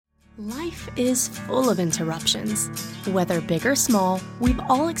Life is full of interruptions. Whether big or small, we've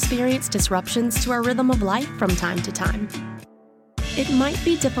all experienced disruptions to our rhythm of life from time to time. It might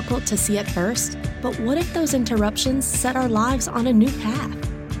be difficult to see at first, but what if those interruptions set our lives on a new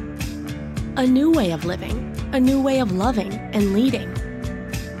path? A new way of living, a new way of loving and leading.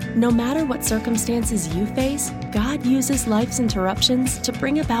 No matter what circumstances you face, God uses life's interruptions to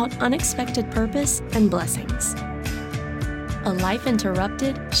bring about unexpected purpose and blessings. A life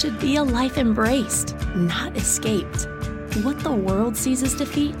interrupted should be a life embraced, not escaped. What the world sees as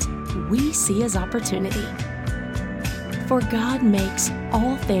defeat, we see as opportunity. For God makes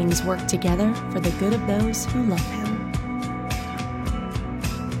all things work together for the good of those who love Him.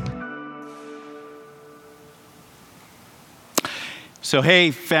 So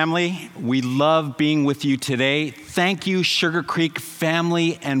hey, family, we love being with you today. Thank you, Sugar Creek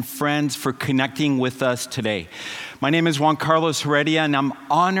family and friends, for connecting with us today. My name is Juan Carlos Heredia, and I'm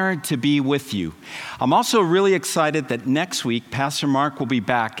honored to be with you. I'm also really excited that next week, Pastor Mark will be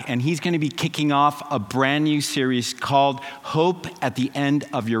back, and he's going to be kicking off a brand new series called Hope at the End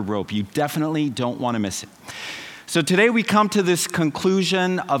of Your Rope. You definitely don't want to miss it. So today we come to this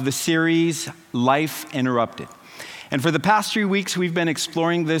conclusion of the series, Life Interrupted. And for the past 3 weeks, we've been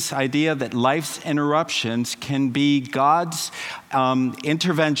exploring this idea that life's interruptions can be God's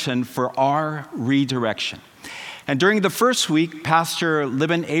intervention for our redirection. And during the first week, Pastor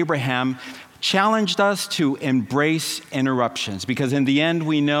Libin Abraham challenged us to embrace interruptions, because in the end,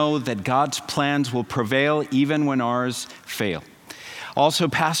 we know that God's plans will prevail even when ours fail. Also,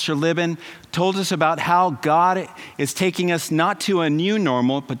 Pastor Libin told us about how God is taking us not to a new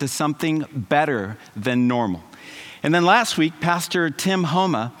normal, but to something better than normal. And then last week, Pastor Tim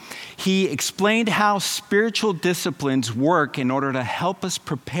Homa, he explained how spiritual disciplines work in order to help us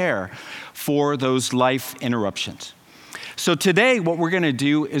prepare for those life interruptions. So today, what we're going to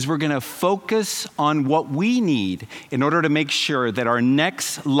do is we're going to focus on what we need in order to make sure that our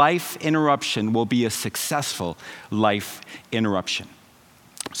next life interruption will be a successful life interruption.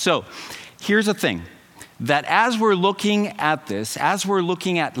 So here's the thing. That as we're looking at this, as we're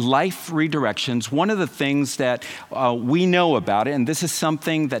looking at life redirections, one of the things that we know about it, and this is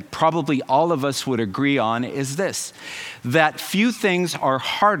something that probably all of us would agree on, is this: that few things are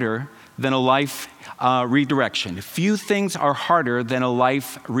harder than a life redirection. Few things are harder than a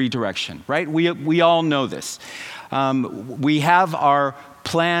life redirection, right? We all know this. We have our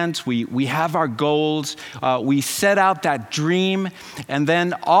plans, we have our goals, we set out that dream, and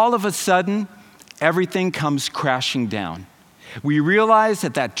then all of a sudden, everything comes crashing down. We realize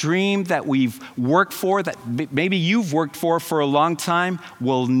that that dream that we've worked for, that maybe you've worked for a long time,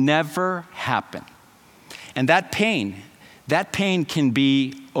 will never happen. And that pain can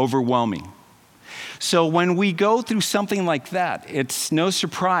be overwhelming. So when we go through something like that, it's no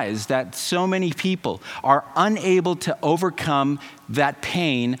surprise that so many people are unable to overcome that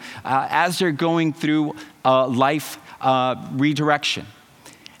pain as they're going through life redirection.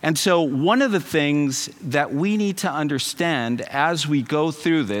 And so one of the things that we need to understand as we go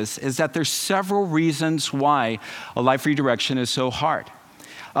through this is that there's several reasons why a life redirection is so hard.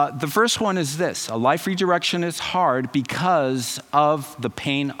 The first one is this: a life redirection is hard because of the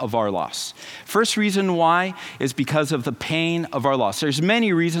pain of our loss. First reason why is because of the pain of our loss. There's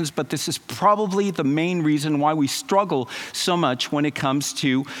many reasons, but this is probably the main reason why we struggle so much when it comes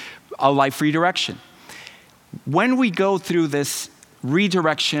to a life redirection. When we go through this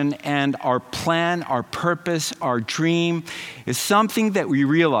redirection and our plan, our purpose, our dream is something that we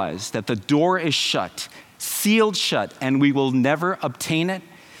realize that the door is shut, sealed shut, and we will never obtain it,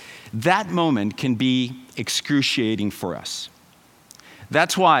 that moment can be excruciating for us.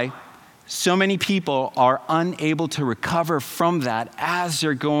 That's why so many people are unable to recover from that as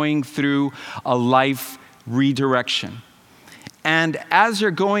they're going through a life redirection. And as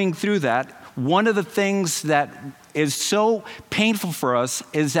they're going through that, one of the things that is so painful for us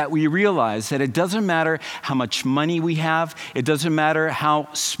is that we realize that it doesn't matter how much money we have, it doesn't matter how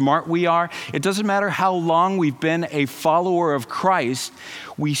smart we are, it doesn't matter how long we've been a follower of Christ,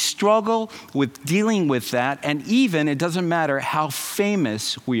 we struggle with dealing with that, and even it doesn't matter how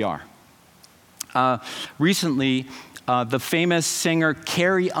famous we are. Recently, the famous singer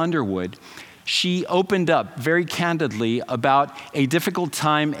Carrie Underwood, she opened up very candidly about a difficult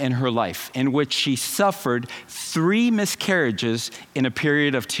time in her life in which she suffered 3 miscarriages in a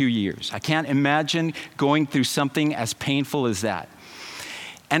period of 2 years. I can't imagine going through something as painful as that.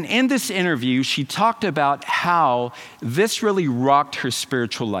 And in this interview, she talked about how this really rocked her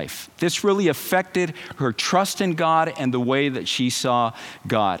spiritual life. This really affected her trust in God and the way that she saw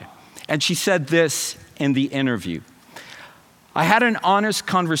God. And she said this in the interview: I had an honest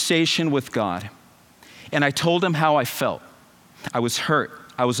conversation with God, and I told him how I felt. I was hurt.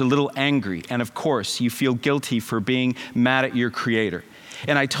 I was a little angry. And of course, you feel guilty for being mad at your Creator.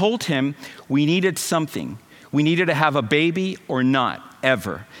 And I told him we needed something. We needed to have a baby or not,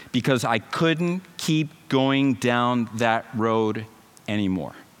 ever, because I couldn't keep going down that road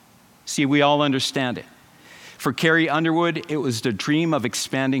anymore. See, we all understand it. For Carrie Underwood, it was the dream of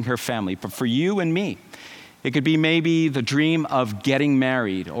expanding her family. But for you and me, it could be maybe the dream of getting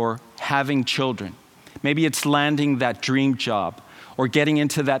married or having children. Maybe it's landing that dream job or getting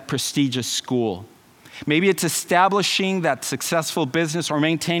into that prestigious school. Maybe it's establishing that successful business or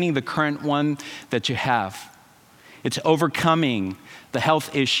maintaining the current one that you have. It's overcoming the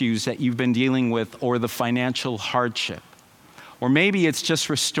health issues that you've been dealing with or the financial hardship. Or maybe it's just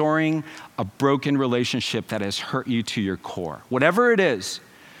restoring a broken relationship that has hurt you to your core. Whatever it is,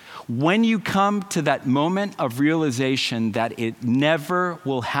 when you come to that moment of realization that it never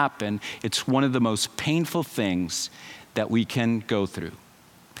will happen, it's one of the most painful things that we can go through.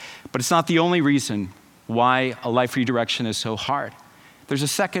 But it's not the only reason why a life redirection is so hard. There's a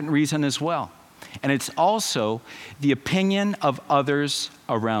second reason as well, and it's also the opinion of others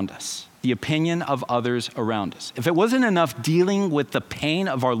around us. The opinion of others around us. If it wasn't enough dealing with the pain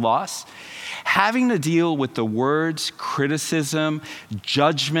of our loss, having to deal with the words, criticism,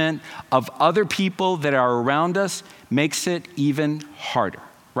 judgment of other people that are around us makes it even harder,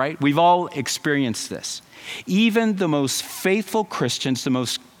 right? We've all experienced this. Even the most faithful Christians, the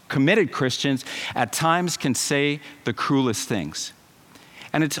most committed Christians, at times can say the cruelest things.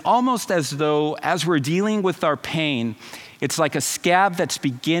 And it's almost as though, as we're dealing with our pain, it's like a scab that's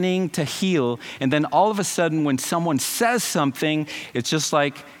beginning to heal, and then all of a sudden when someone says something, it's just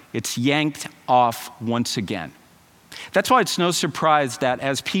like it's yanked off once again. That's why it's no surprise that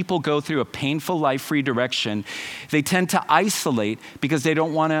as people go through a painful life redirection, they tend to isolate because they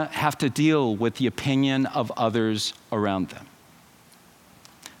don't want to have to deal with the opinion of others around them.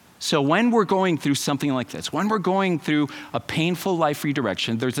 So when we're going through something like this, when we're going through a painful life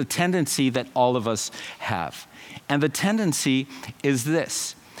redirection, there's a tendency that all of us have. And the tendency is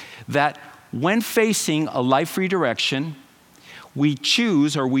this, that when facing a life redirection, we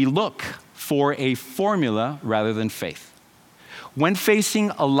choose or we look for a formula rather than faith. When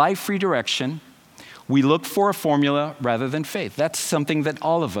facing a life redirection, we look for a formula rather than faith. That's something that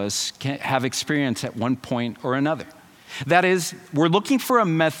all of us have experienced at one point or another. That is, we're looking for a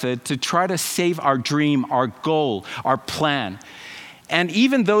method to try to save our dream, our goal, our plan. And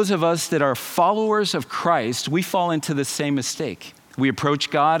even those of us that are followers of Christ, we fall into the same mistake. We approach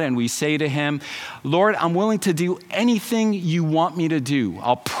God and we say to him, Lord, I'm willing to do anything you want me to do.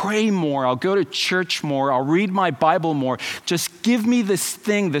 I'll pray more. I'll go to church more. I'll read my Bible more. Just give me this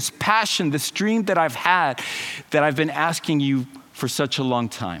thing, this passion, this dream that I've had that I've been asking you for such a long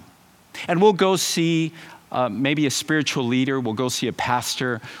time. And we'll go see maybe a spiritual leader. We'll go see a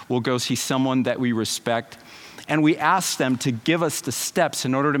pastor. We'll go see someone that we respect. And we ask them to give us the steps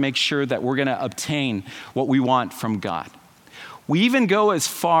in order to make sure that we're going to obtain what we want from God. We even go as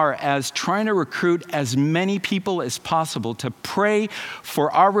far as trying to recruit as many people as possible to pray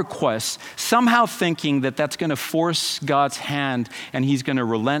for our requests, somehow thinking that that's going to force God's hand and he's going to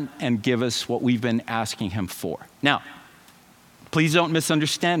relent and give us what we've been asking him for. Now, please don't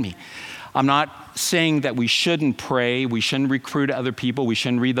misunderstand me. I'm not saying that we shouldn't pray, we shouldn't recruit other people, we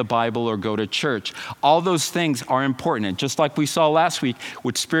shouldn't read the Bible or go to church. All those things are important. And just like we saw last week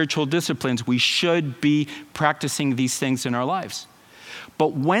with spiritual disciplines, we should be practicing these things in our lives.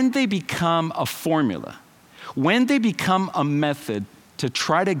 But when they become a formula, when they become a method to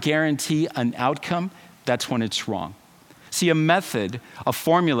try to guarantee an outcome, that's when it's wrong. See, a method, a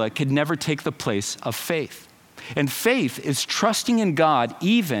formula, could never take the place of faith. And faith is trusting in God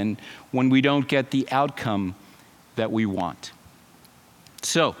even when we don't get the outcome that we want.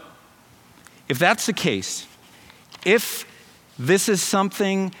 So, if that's the case, if this is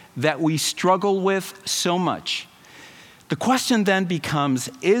something that we struggle with so much, the question then becomes,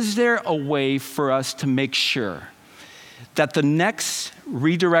 is there a way for us to make sure that the next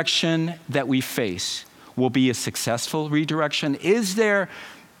redirection that we face will be a successful redirection? Is there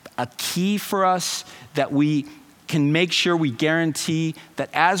a key for us that we can make sure we guarantee that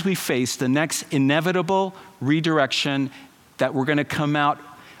as we face the next inevitable redirection, that we're going to come out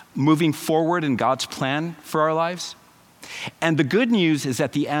moving forward in God's plan for our lives? And the good news is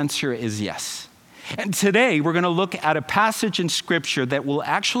that the answer is yes. And today we're going to look at a passage in Scripture that will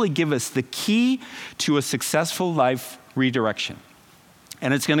actually give us the key to a successful life redirection.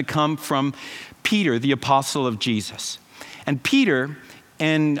 And it's going to come from Peter, the apostle of Jesus. And Peter,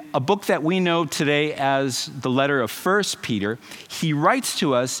 in a book that we know today as the letter of 1 Peter, he writes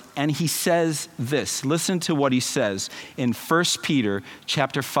to us and he says this. Listen to what he says in 1 Peter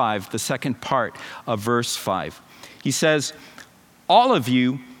chapter 5, the second part of verse 5. He says, all of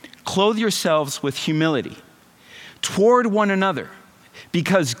you clothe yourselves with humility toward one another,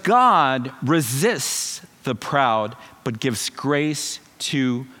 because God resists the proud but gives grace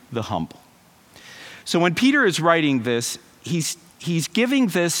to the humble. So when Peter is writing this, he's giving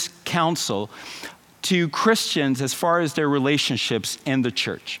this counsel to Christians as far as their relationships in the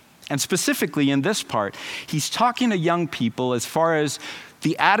church. And specifically in this part, he's talking to young people as far as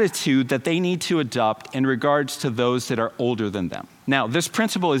the attitude that they need to adopt in regards to those that are older than them. Now, this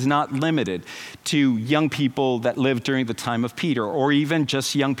principle is not limited to young people that lived during the time of Peter or even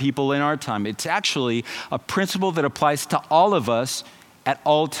just young people in our time. It's actually a principle that applies to all of us at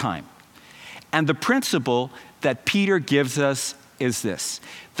all time. And the principle that Peter gives us is this: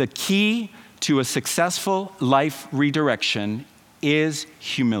 the key to a successful life redirection is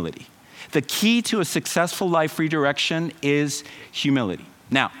humility. The key to a successful life redirection is humility.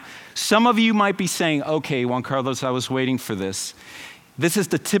 Now, some of you might be saying, okay, Juan Carlos, I was waiting for this. This is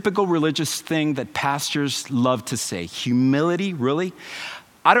the typical religious thing that pastors love to say. Humility, really?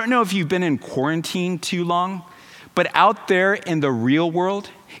 I don't know if you've been in quarantine too long, but out there in the real world,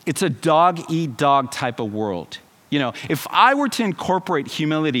 it's a dog-eat-dog type of world. You know, if I were to incorporate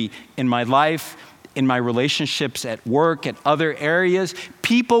humility in my life, in my relationships at work, at other areas,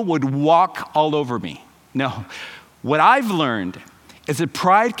 people would walk all over me. No, what I've learned is that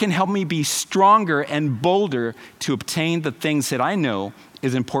pride can help me be stronger and bolder to obtain the things that I know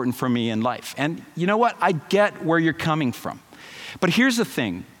is important for me in life. And you know what? I get where you're coming from. But here's the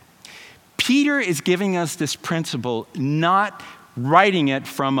thing. Peter is giving us this principle, not writing it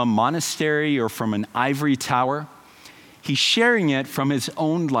from a monastery or from an ivory tower. He's sharing it from his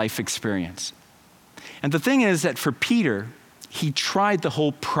own life experience. And the thing is that for Peter, he tried the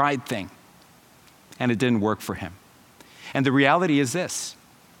whole pride thing, and it didn't work for him. And the reality is this: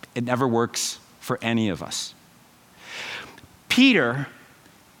 it never works for any of us. Peter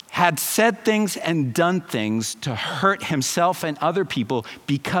had said things and done things to hurt himself and other people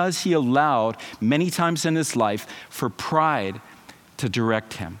because he allowed many times in his life for pride to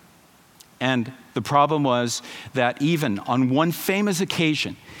direct him. And the problem was that even on one famous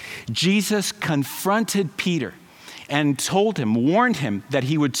occasion, Jesus confronted Peter and told him, warned him that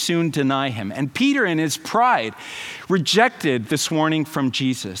he would soon deny him. And Peter, in his pride, rejected this warning from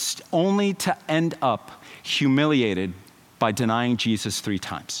Jesus, only to end up humiliated by denying Jesus 3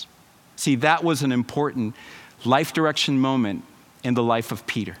 times. See, that was an important life direction moment in the life of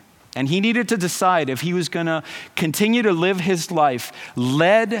Peter. And he needed to decide if he was going to continue to live his life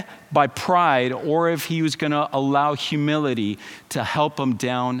led by pride or if he was going to allow humility to help him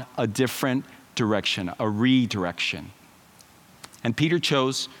down a different direction, a redirection. And Peter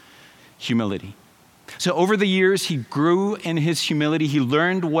chose humility. So over the years, he grew in his humility. He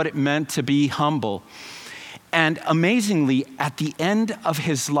learned what it meant to be humble. And amazingly, at the end of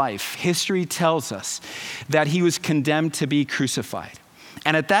his life, history tells us that he was condemned to be crucified.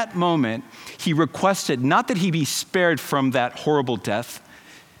 And at that moment, he requested not that he be spared from that horrible death,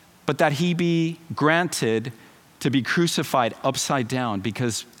 but that he be granted to be crucified upside down,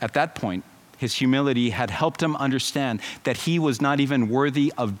 because at that point, his humility had helped him understand that he was not even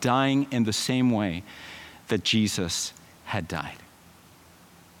worthy of dying in the same way that Jesus had died.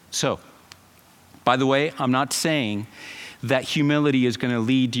 So, by the way, I'm not saying that humility is going to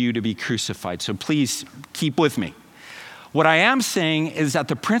lead you to be crucified, so please keep with me. What I am saying is that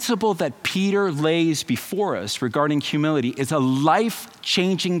the principle that Peter lays before us regarding humility is a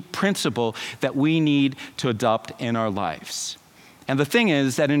life-changing principle that we need to adopt in our lives. And the thing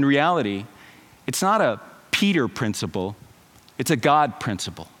is that in reality, it's not a Peter principle, it's a God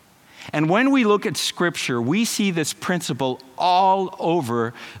principle. And when we look at Scripture, we see this principle all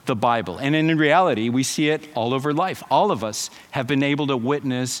over the Bible. And in reality, we see it all over life. All of us have been able to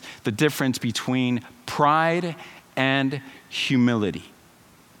witness the difference between pride and humility.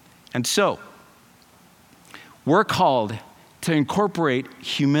 And so, we're called to incorporate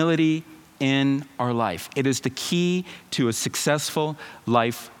humility in our life. It is the key to a successful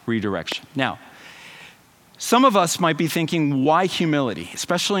life redirection. Now, some of us might be thinking, why humility?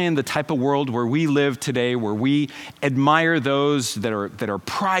 Especially in the type of world where we live today, where we admire those that are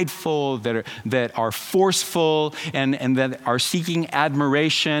prideful, that are forceful, and that are seeking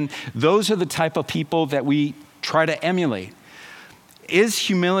admiration. Those are the type of people that we try to emulate. Is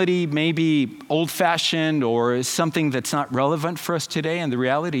humility maybe old-fashioned or is something that's not relevant for us today? And the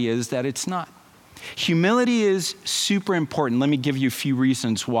reality is that it's not. Humility is super important. Let me give you a few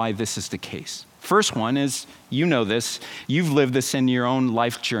reasons why this is the case. First one is, you know this, you've lived this in your own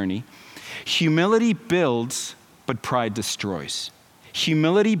life journey. Humility builds, but pride destroys.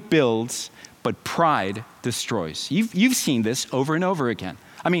 Humility builds, but pride destroys. You've seen this over and over again.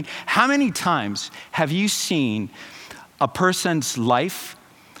 I mean, how many times have you seen a person's life,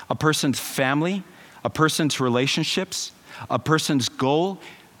 a person's family, a person's relationships, a person's goal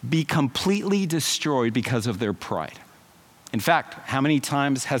be completely destroyed because of their pride? In fact, how many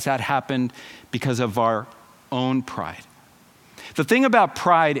times has that happened because of our own pride? The thing about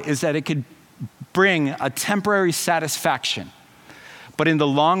pride is that it could bring a temporary satisfaction, but in the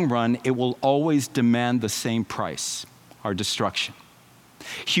long run, it will always demand the same price, our destruction.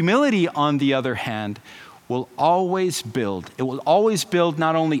 Humility, on the other hand, will always build. It will always build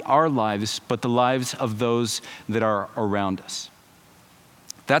not only our lives, but the lives of those that are around us.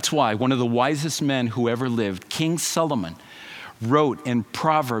 That's why one of the wisest men who ever lived, King Solomon, wrote in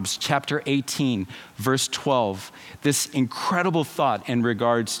Proverbs chapter 18, verse 12, this incredible thought in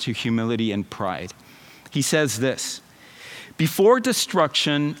regards to humility and pride. He says this: "Before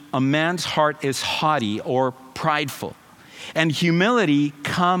destruction, a man's heart is haughty or prideful, and humility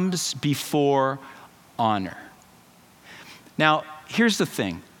comes before honor." Now, here's the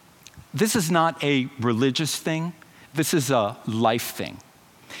thing. This is not a religious thing. This is a life thing.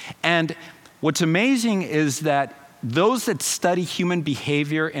 And what's amazing is that those that study human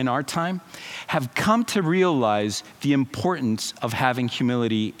behavior in our time have come to realize the importance of having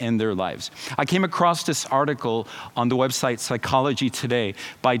humility in their lives. I came across this article on the website Psychology Today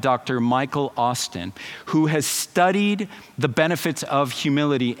by Dr. Michael Austin, who has studied the benefits of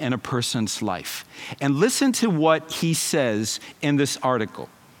humility in a person's life. And listen to what he says in this article.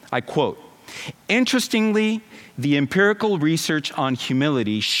 I quote, "Interestingly, the empirical research on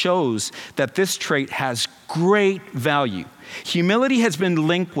humility shows that this trait has great value. Humility has been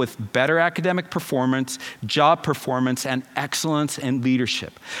linked with better academic performance, job performance, and excellence in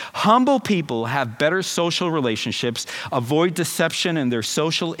leadership. Humble people have better social relationships, avoid deception in their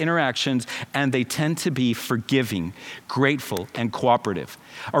social interactions, and they tend to be forgiving, grateful, and cooperative.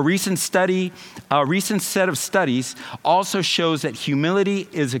 A recent set of studies also shows that humility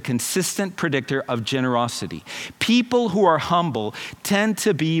is a consistent predictor of generosity. People who are humble tend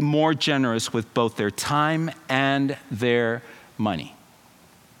to be more generous with both their time and their money."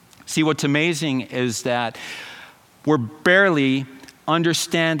 See, what's amazing is that we're barely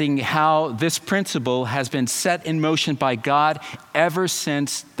understanding how this principle has been set in motion by God ever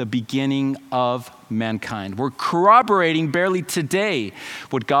since the beginning of mankind. We're corroborating barely today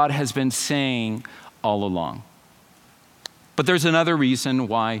what God has been saying all along. But there's another reason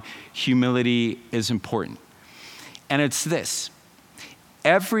why humility is important. And it's this: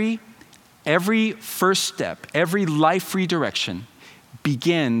 every first step, every life redirection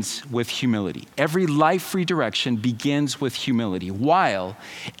begins with humility. Every life redirection begins with humility, while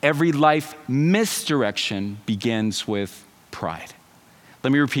every life misdirection begins with pride.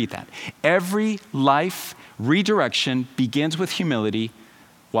 Let me repeat that. Every life redirection begins with humility,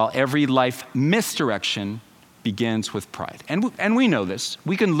 while every life misdirection begins with pride. And we know this.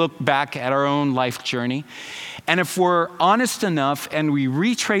 We can look back at our own life journey, and if we're honest enough and we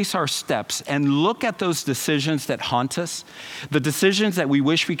retrace our steps and look at those decisions that haunt us, the decisions that we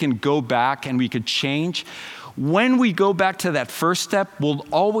wish we can go back and we could change, when we go back to that first step, we'll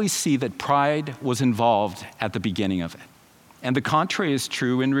always see that pride was involved at the beginning of it. And the contrary is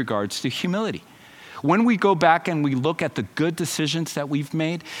true in regards to humility. When we go back and we look at the good decisions that we've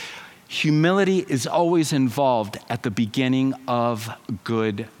made, humility is always involved at the beginning of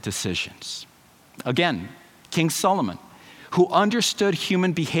good decisions. Again, King Solomon, who understood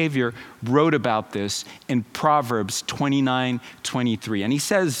human behavior, wrote about this in Proverbs 29:23. And he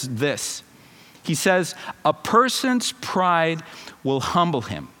says this. He says, "A person's pride will humble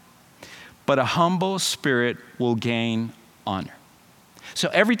him, but a humble spirit will gain honor." So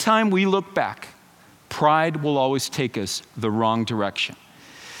every time we look back, pride will always take us the wrong direction.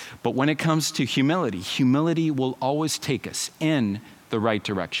 But when it comes to humility, humility will always take us in the right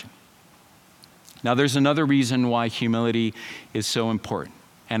direction. Now, there's another reason why humility is so important,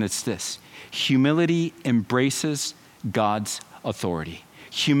 and it's this: humility embraces God's authority.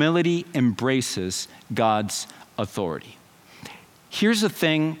 Humility embraces God's authority. Here's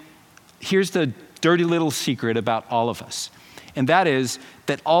the dirty little secret about all of us, and that is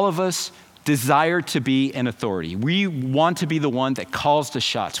that all of us desire to be in authority. We want to be the one that calls the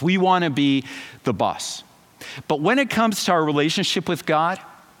shots. We want to be the boss. But when it comes to our relationship with God,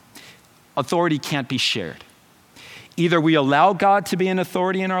 authority can't be shared. Either we allow God to be an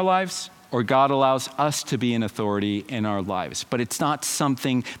authority in our lives, or God allows us to be in authority in our lives. But it's not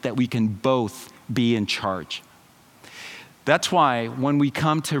something that we can both be in charge. That's why when we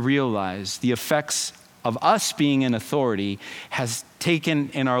come to realize the effects of us being in authority has taken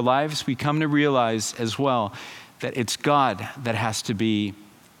in our lives, we come to realize as well that it's God that has to be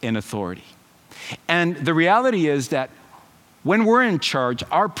in authority. And the reality is that when we're in charge,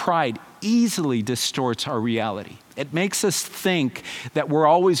 our pride easily distorts our reality. It makes us think that we're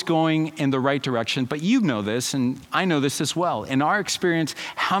always going in the right direction, but you know this, and I know this as well. In our experience,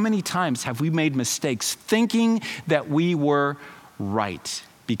 how many times have we made mistakes thinking that we were right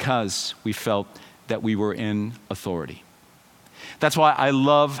because we felt that we were in authority? That's why I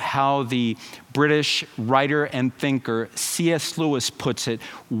love how the British writer and thinker C.S. Lewis puts it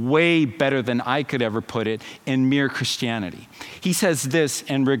way better than I could ever put it in Mere Christianity. He says this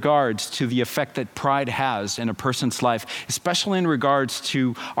in regards to the effect that pride has in a person's life, especially in regards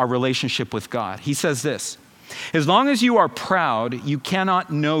to our relationship with God. He says this: as long as you are proud, you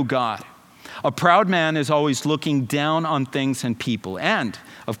cannot know God. A proud man is always looking down on things and people. And,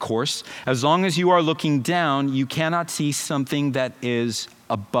 of course, as long as you are looking down, you cannot see something that is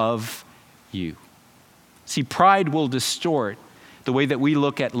above you. See, pride will distort the way that we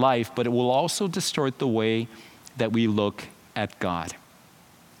look at life, but it will also distort the way that we look at God.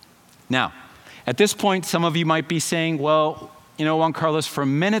 Now, at this point, some of you might be saying, well, you know, Juan Carlos, for a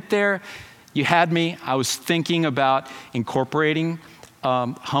minute there, you had me. I was thinking about incorporating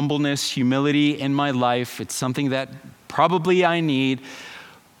humbleness, humility in my life. It's something that probably I need.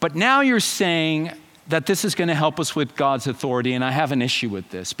 But now you're saying that this is going to help us with God's authority, and I have an issue with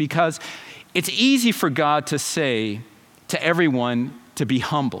this because it's easy for God to say to everyone to be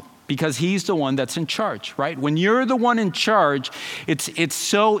humble because he's the one that's in charge, right? When you're the one in charge, it's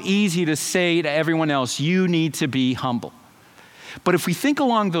so easy to say to everyone else, you need to be humble. But if we think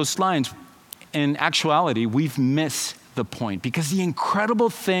along those lines, in actuality, we've missed the point, because the incredible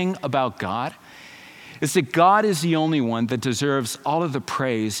thing about God is that God is the only one that deserves all of the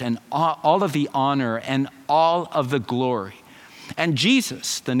praise and all of the honor and all of the glory. And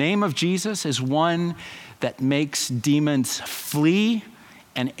Jesus, the name of Jesus, is one that makes demons flee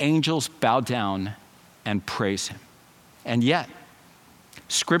and angels bow down and praise him. And yet,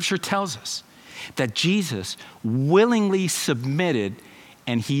 Scripture tells us that Jesus willingly submitted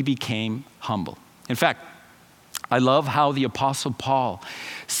and he became humble. In fact, I love how the Apostle Paul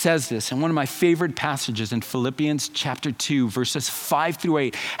says this in one of my favorite passages in Philippians chapter 2, verses 5 through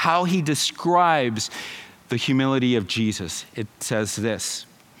 8, how he describes the humility of Jesus. It says this: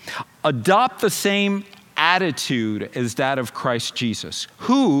 adopt the same attitude as that of Christ Jesus,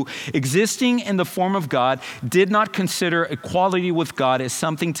 who, existing in the form of God, did not consider equality with God as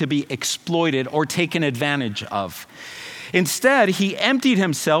something to be exploited or taken advantage of. Instead, he emptied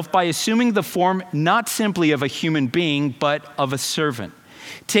himself by assuming the form not simply of a human being, but of a servant,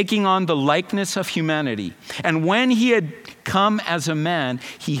 taking on the likeness of humanity. And when he had come as a man,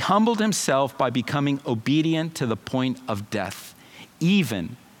 he humbled himself by becoming obedient to the point of death,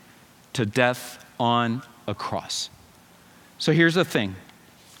 even to death on a cross. So here's the thing.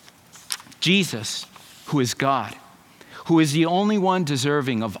 Jesus, who is God, who is the only one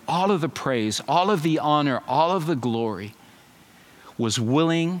deserving of all of the praise, all of the honor, all of the glory, was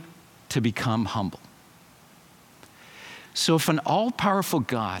willing to become humble. So if an all-powerful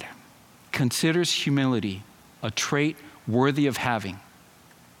God considers humility a trait worthy of having,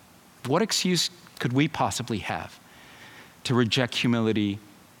 what excuse could we possibly have to reject humility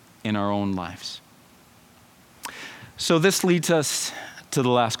in our own lives? So this leads us to the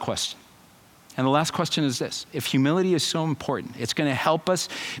last question. And the last question is this: if humility is so important, it's going to help us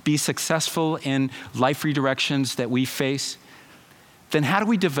be successful in life redirections that we face, then how do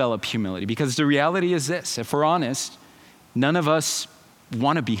we develop humility? Because the reality is this: if we're honest, none of us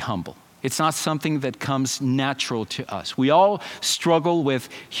want to be humble. It's not something that comes natural to us. We all struggle with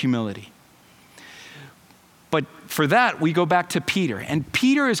humility. But for that, we go back to Peter. And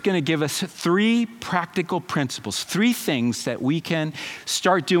Peter is going to give us 3 practical principles, 3 things that we can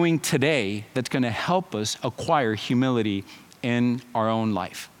start doing today that's going to help us acquire humility in our own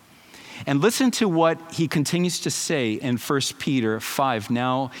life. And listen to what he continues to say in 1 Peter 5,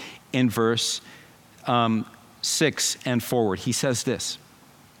 now in verse 6 and forward. He says this: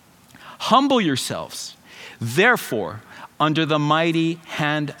 humble yourselves, therefore, under the mighty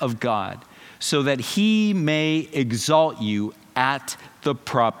hand of God, so that he may exalt you at the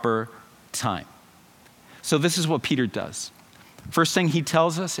proper time. So this is what Peter does. First thing he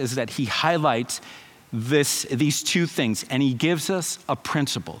tells us is that he highlights these 2 things, and he gives us a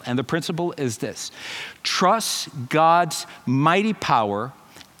principle. And the principle is this: trust God's mighty power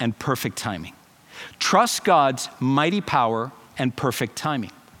and perfect timing. Trust God's mighty power and perfect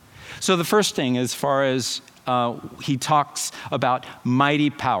timing. So the first thing, as far as he talks about mighty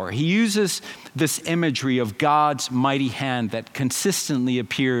power, he uses this imagery of God's mighty hand that consistently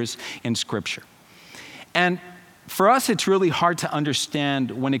appears in Scripture. And for us, it's really hard to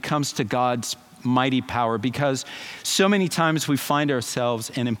understand when it comes to God's mighty power, because so many times we find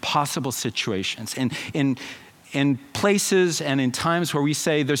ourselves in impossible situations, in places and in times where we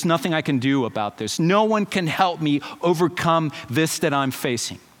say, there's nothing I can do about this. No one can help me overcome this that I'm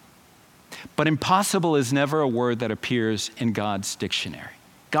facing. But impossible is never a word that appears in God's dictionary.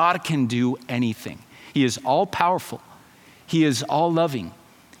 God can do anything. He is all powerful. He is all loving.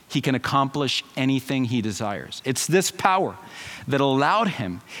 He can accomplish anything he desires. It's this power that allowed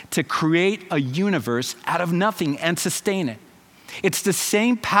him to create a universe out of nothing and sustain it. It's the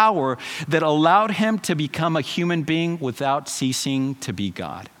same power that allowed him to become a human being without ceasing to be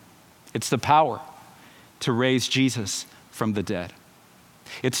God. It's the power to raise Jesus from the dead.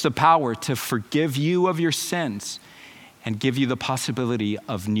 It's the power to forgive you of your sins and give you the possibility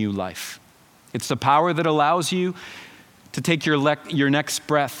of new life. It's the power that allows you to take your next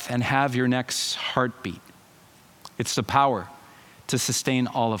breath and have your next heartbeat. It's the power to sustain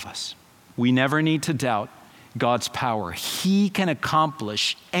all of us. We never need to doubt God's power. He can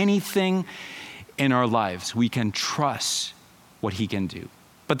accomplish anything in our lives. We can trust what he can do.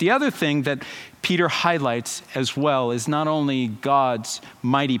 But the other thing that Peter highlights as well is not only God's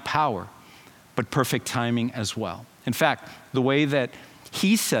mighty power, but perfect timing as well. In fact, the way that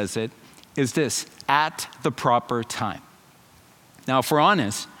he says it is this: at the proper time. Now, if we're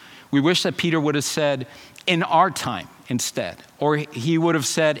honest, we wish that Peter would have said in our time instead, or he would have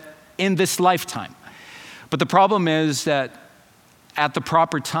said in this lifetime. But the problem is that at the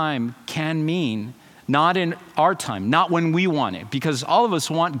proper time can mean not in our time, not when we want it, because all of us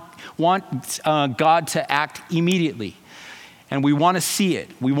want God to act immediately, and we want to see it.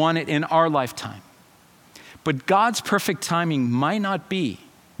 We want it in our lifetime. But God's perfect timing might not be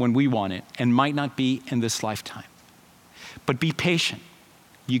when we want it, and might not be in this lifetime. But be patient.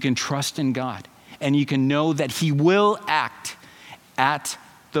 You can trust in God, and you can know that he will act at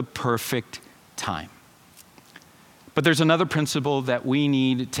the perfect time. But there's another principle that we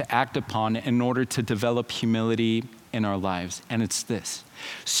need to act upon in order to develop humility in our lives, and it's this: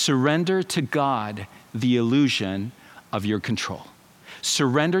 surrender to God the illusion of your control.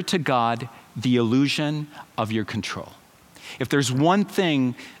 Surrender to God the illusion of your control. If there's one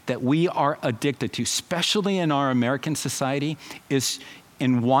thing that we are addicted to, especially in our American society, is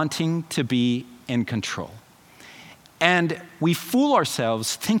in wanting to be in control. And we fool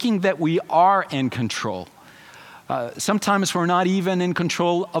ourselves thinking that we are in control. Sometimes we're not even in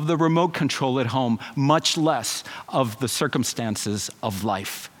control of the remote control at home, much less of the circumstances of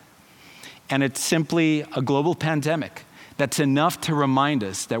life. And it's simply a global pandemic that's enough to remind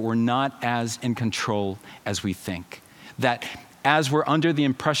us that we're not as in control as we think. That as we're under the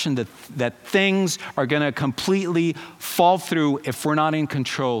impression that things are going to completely fall through if we're not in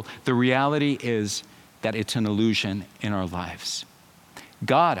control, the reality is that it's an illusion in our lives.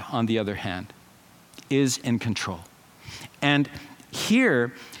 God, on the other hand, is in control. And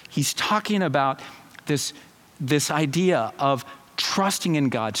here he's talking about this idea of trusting in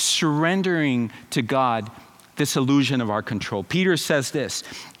God, surrendering to God this illusion of our control. Peter says this: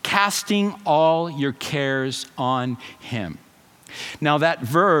 casting all your cares on him. Now that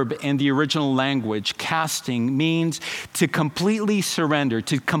verb in the original language, casting, means to completely surrender,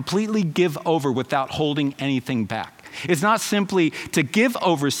 to completely give over without holding anything back. It's not simply to give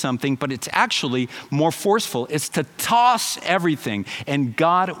over something, but it's actually more forceful. It's to toss everything, and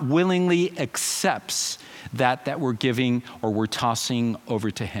God willingly accepts that we're giving or we're tossing over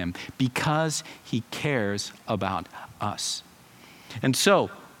to him because he cares about us. And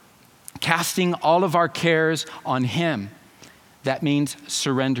so, casting all of our cares on him, that means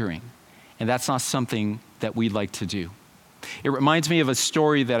surrendering. And that's not something that we like to do. It reminds me of a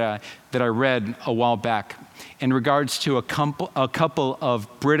story that I read a while back in regards to a couple of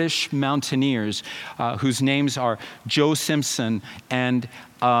British mountaineers whose names are Joe Simpson and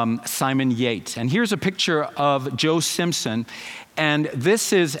Simon Yates. And here's a picture of Joe Simpson. And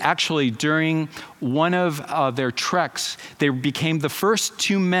this is actually during one of their treks. They became the first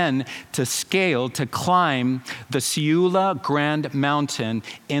two men to climb the Ciula Grand Mountain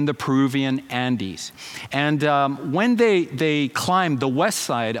in the Peruvian Andes. And when they climbed the west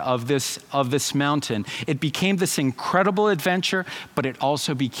side of this mountain, it became this incredible adventure, but it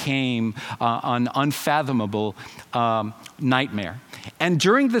also became an unfathomable nightmare. And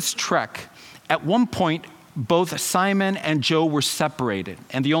during this trek, at one point, both Simon and Joe were separated.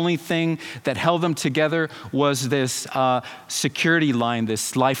 And the only thing that held them together was this security line,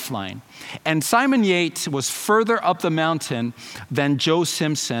 this lifeline. And Simon Yates was further up the mountain than Joe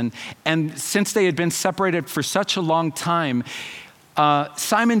Simpson. And since they had been separated for such a long time,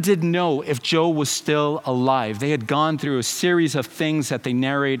 Simon didn't know if Joe was still alive. They had gone through a series of things that they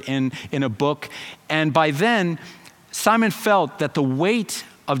narrate in a book. And by then, Simon felt that the weight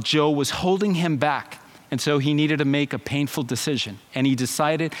of Joe was holding him back. And so he needed to make a painful decision. And he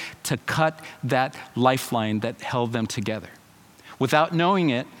decided to cut that lifeline that held them together. Without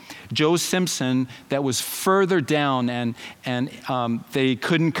knowing it, Joe Simpson, that was further down and they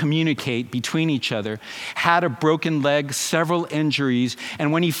couldn't communicate between each other, had a broken leg, several injuries.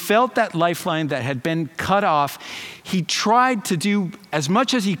 And when he felt that lifeline that had been cut off, he tried to do as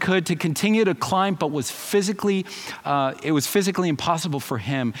much as he could to continue to climb, but it was physically impossible for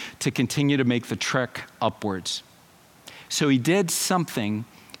him to continue to make the trek upwards. So he did something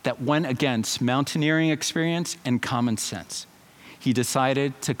that went against mountaineering experience and common sense. He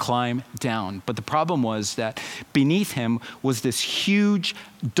decided to climb down. But the problem was that beneath him was this huge,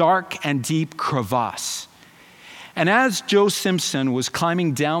 dark, and deep crevasse. And as Joe Simpson was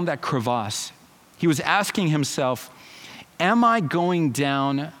climbing down that crevasse, he was asking himself, am I going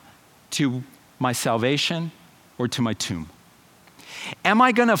down to my salvation or to my tomb? Am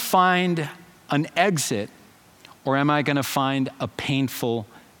I going to find an exit or am I going to find a painful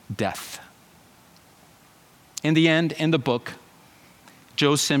death? In the end, in the book,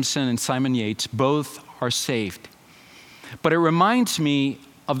 Joe Simpson and Simon Yates both are saved. But it reminds me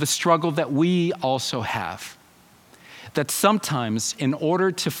of the struggle that we also have. That sometimes in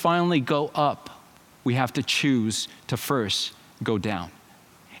order to finally go up, we have to choose to first go down.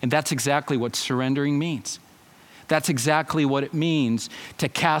 And that's exactly what surrendering means. That's exactly what it means to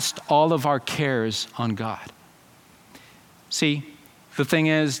cast all of our cares on God. See, the thing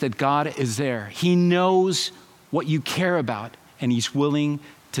is that God is there. He knows what you care about, and he's willing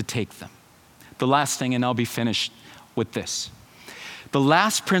to take them. The last thing, and I'll be finished with this. The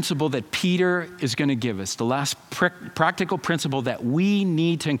last principle that Peter is going to give us, the last practical principle that we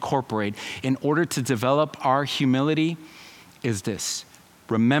need to incorporate in order to develop our humility is this.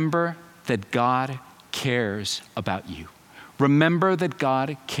 Remember that God cares about you. Remember that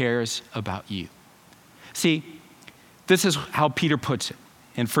God cares about you. See, this is how Peter puts it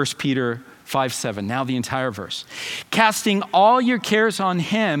in 1 Peter 5:7, now the entire verse. Casting all your cares on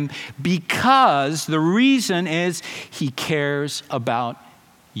him because the reason is he cares about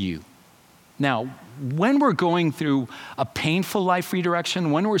you. Now, when we're going through a painful life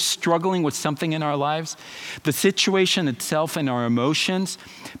redirection, when we're struggling with something in our lives, the situation itself and our emotions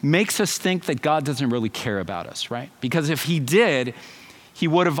makes us think that God doesn't really care about us, right? Because if he did, he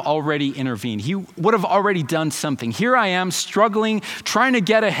would have already intervened. He would have already done something. Here I am struggling, trying to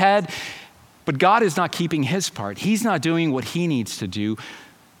get ahead, but God is not keeping his part. He's not doing what he needs to do.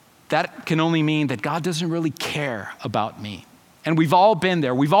 That can only mean that God doesn't really care about me. And we've all been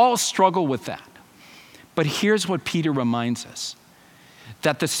there. We've all struggled with that. But here's what Peter reminds us,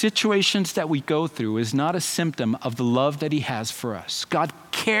 that the situations that we go through is not a symptom of the love that he has for us. God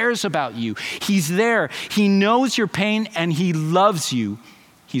cares about you. He's there. He knows your pain and he loves you.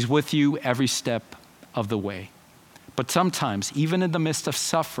 He's with you every step of the way. But sometimes, even in the midst of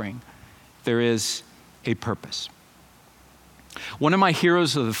suffering, there is a purpose. One of my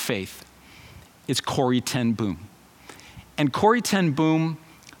heroes of the faith is Corrie ten Boom. And Corrie ten Boom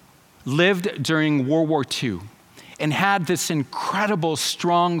lived during World War II and had this incredible,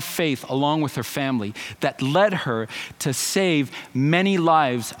 strong faith along with her family that led her to save many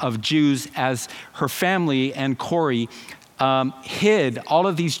lives of Jews as her family and Corrie hid all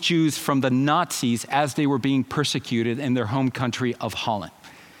of these Jews from the Nazis as they were being persecuted in their home country of Holland.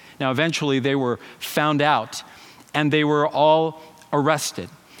 Now, eventually they were found out and they were all arrested.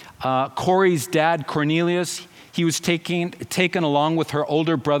 Corrie's dad, Cornelius, he was taken along with her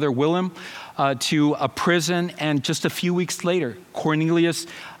older brother, Willem, to a prison. And just a few weeks later, Cornelius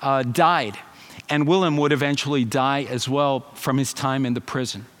died. And Willem would eventually die as well from his time in the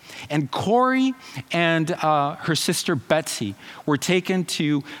prison. And Corrie and her sister Betsy were taken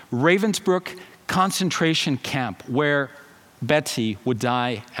to Ravensbrück concentration camp, where Betsy would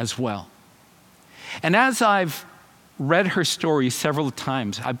die as well. And as I've read her story several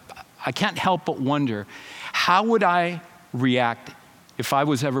times, I can't help but wonder, how would I react if I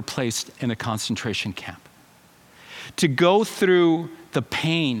was ever placed in a concentration camp? To go through the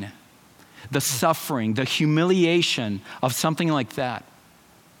pain, the suffering, the humiliation of something like that,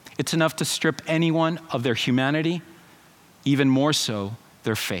 it's enough to strip anyone of their humanity, even more so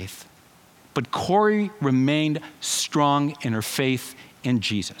their faith. But Corrie remained strong in her faith in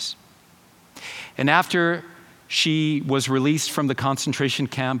Jesus. And after she was released from the concentration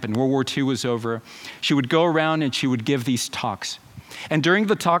camp and World War II was over, she would go around and she would give these talks. And during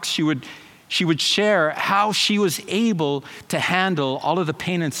the talks, she would share how she was able to handle all of the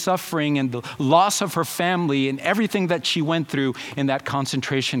pain and suffering and the loss of her family and everything that she went through in that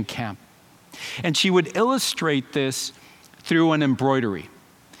concentration camp. And she would illustrate this through an embroidery.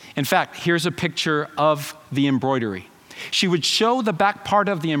 In fact, here's a picture of the embroidery. She would show the back part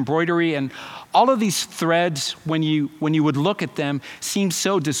of the embroidery, and all of these threads, when you would look at them, seemed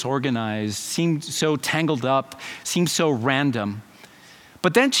so disorganized, seemed so tangled up, seemed so random.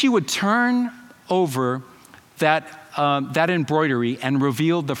 But then she would turn over that embroidery and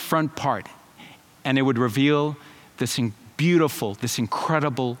reveal the front part, and it would reveal this beautiful, this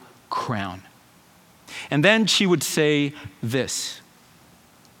incredible crown. And then she would say this: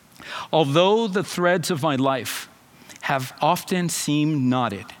 although the threads of my life have often seemed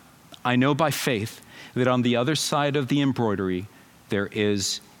knotted, I know by faith that on the other side of the embroidery, there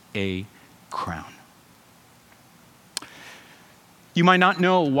is a crown. You might not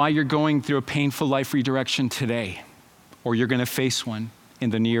know why you're going through a painful life redirection today, or you're going to face one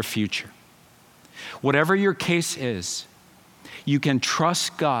in the near future. Whatever your case is, you can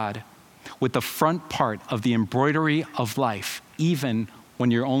trust God with the front part of the embroidery of life, even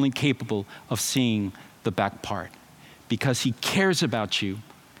when you're only capable of seeing the back part, because He cares about you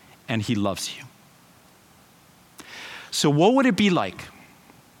and He loves you. So what would it be like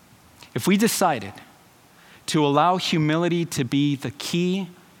if we decided to allow humility to be the key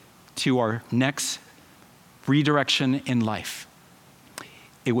to our next redirection in life?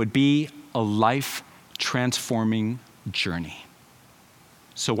 It would be a life-transforming journey.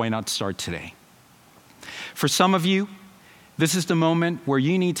 So why not start today? For some of you, this is the moment where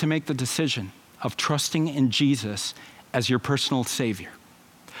you need to make the decision of trusting in Jesus as your personal Savior.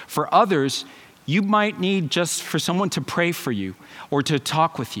 For others, you might need just for someone to pray for you or to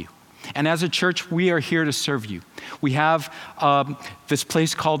talk with you. And as a church, we are here to serve you. We have this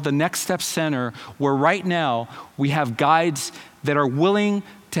place called the Next Step Center, where right now we have guides that are willing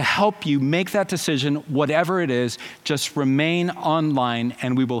to help you make that decision, whatever it is. Just remain online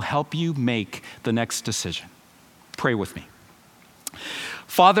and we will help you make the next decision. Pray with me.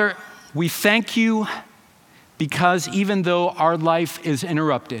 Father, we thank you because even though our life is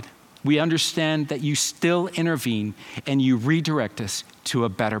interrupted, we understand that you still intervene and you redirect us to a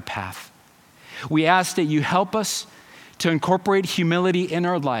better path. We ask that you help us to incorporate humility in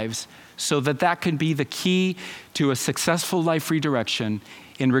our lives so that that can be the key to a successful life redirection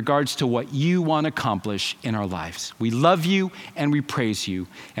in regards to what you want to accomplish in our lives. We love you and we praise you,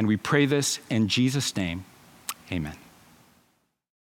 and we pray this in Jesus' name. Amen.